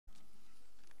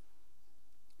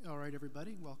right,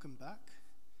 everybody, welcome back.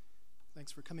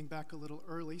 Thanks for coming back a little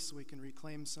early so we can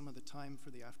reclaim some of the time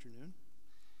for the afternoon.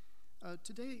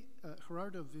 Today,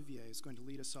 Gerardo Viviers is going to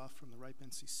lead us off from the RIPE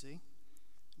NCC.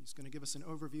 He's going to give us an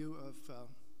overview of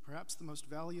perhaps the most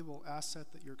valuable asset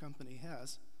that your company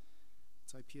has.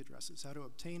 It's IP addresses, how to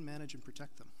obtain, manage, and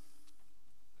protect them.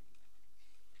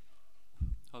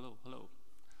 Hello, hello.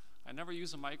 I never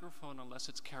use a microphone unless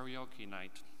it's karaoke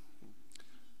night.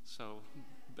 So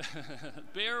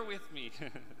bear with me.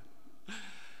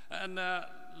 And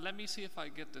let me see if I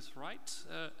get this right.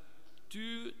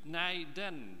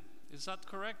 Günaydın. Is that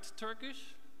correct,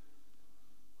 Turkish?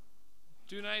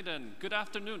 Günaydın. Good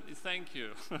afternoon. Thank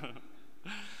you.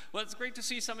 Well, it's great to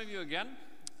see some of you again.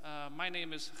 My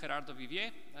name is Gerardo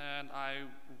Viviers, and I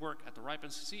work at the RIPE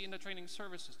NCC in the Training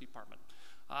Services Department.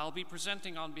 I'll be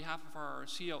presenting on behalf of our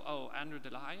COO, Andrew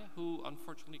De La Haye, who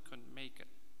unfortunately couldn't make it.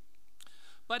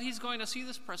 But he's going to see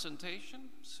this presentation,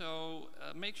 so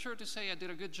make sure to say I did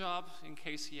a good job in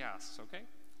case he asks, okay?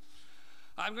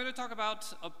 I'm going to talk about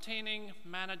obtaining,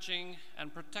 managing,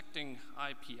 and protecting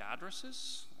IP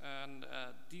addresses. And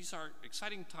these are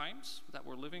exciting times that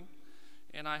we're living,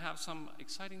 and I have some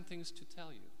exciting things to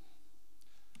tell you.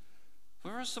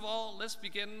 First of all, let's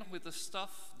begin with the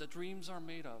stuff that dreams are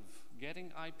made of,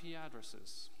 getting IP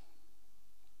addresses.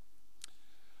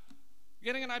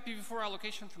 Getting an IPv4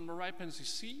 allocation from the RIPE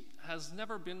NCC has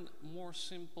never been more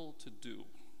simple to do.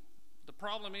 The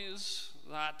problem is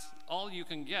that all you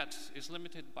can get is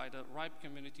limited by the RIPE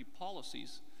community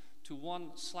policies to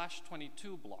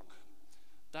 1/22 block.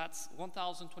 That's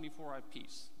 1,024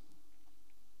 IPs.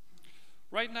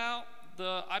 Right now,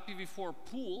 the IPv4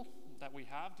 pool that we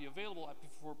have, the available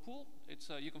IPv4 pool,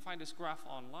 you can find this graph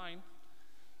online.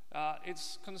 It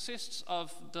consists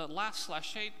of the last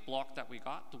 /8 block that we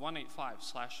got, the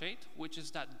 185/8, which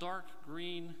is that dark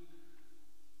green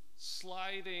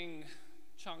sliding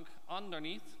chunk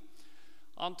underneath.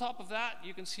 On top of that,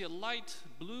 you can see a light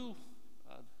blue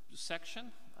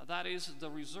section. That is the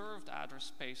reserved address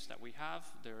space that we have.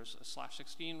 There's a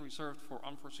 /16 reserved for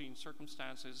unforeseen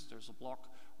circumstances. There's a block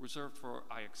reserved for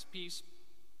IXPs.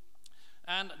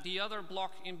 And the other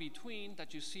block in between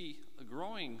that you see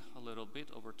growing a little bit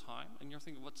over time, and you're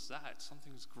thinking, what's that?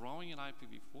 Something's growing in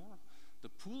IPv4? The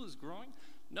pool is growing?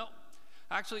 No.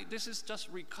 Actually, this is just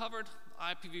recovered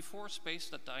IPv4 space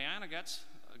that Diana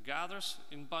gathers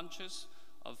in bunches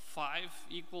of 5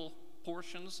 equal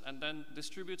portions, and then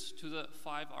distributes to the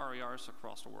 5 RARs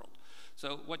across the world.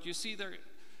 So what you see there,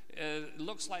 it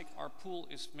looks like our pool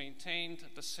is maintained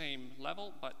at the same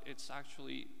level, but it's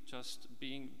actually just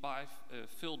being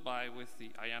filled by with the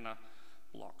IANA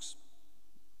blocks.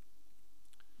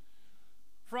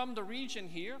 From the region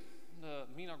here, the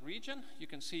MENOG region, you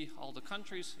can see all the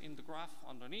countries in the graph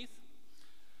underneath.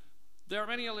 There are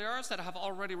many LARs that have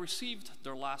already received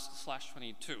their last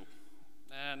 /22.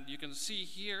 And you can see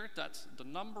here that the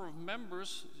number of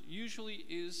members usually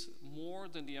is more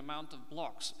than the amount of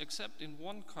blocks, except in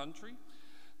one country,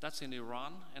 that's in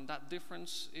Iran, and that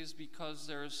difference is because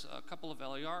there's a couple of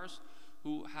LARs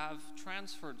who have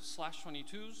transferred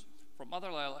 /22s from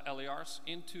other LARs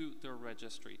into their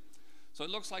registry. So it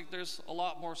looks like there's a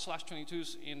lot more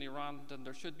 /22s in Iran than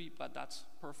there should be, but that's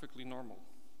perfectly normal.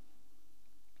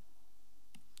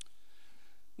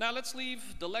 Now let's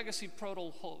leave the legacy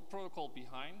protocol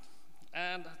behind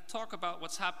and talk about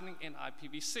what's happening in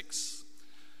IPv6.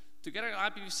 To get an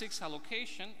IPv6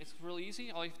 allocation, it's really easy.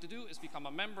 All you have to do is become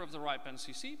a member of the RIPE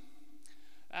NCC,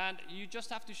 and you just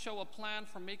have to show a plan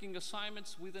for making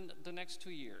assignments within the next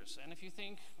 2 years. And if you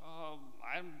think,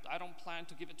 I don't plan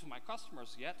to give it to my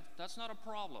customers yet, that's not a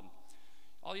problem.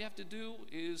 All you have to do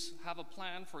is have a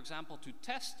plan, for example, to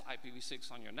test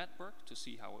IPv6 on your network to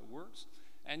see how it works,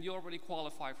 and you already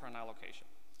qualify for an allocation.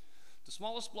 The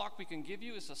smallest block we can give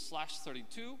you is a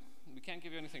 /32. We can't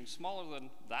give you anything smaller than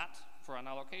that for an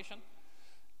allocation.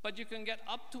 But you can get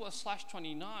up to a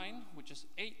 /29, which is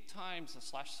 8 times a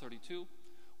 /32,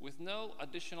 with no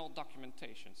additional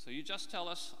documentation. So you just tell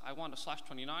us, I want a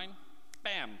 /29,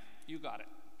 bam, you got it.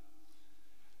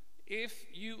 If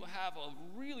you have a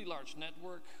really large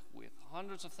network with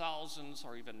hundreds of thousands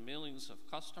or even millions of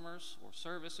customers or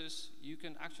services, you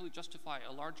can actually justify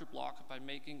a larger block by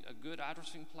making a good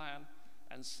addressing plan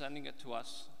and sending it to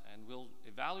us, and we'll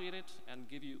evaluate it and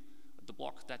give you the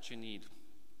block that you need.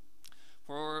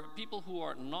 For people who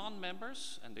are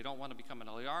non-members and they don't want to become an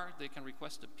LAR, they can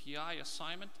request a PI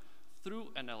assignment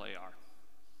through an LAR.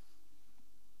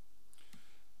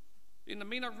 In the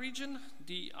MENOG region,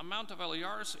 the amount of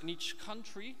LARs in each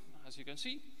country, as you can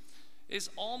see, is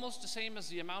almost the same as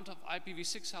the amount of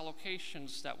IPv6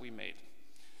 allocations that we made.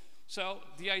 So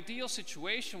the ideal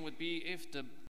situation would be if the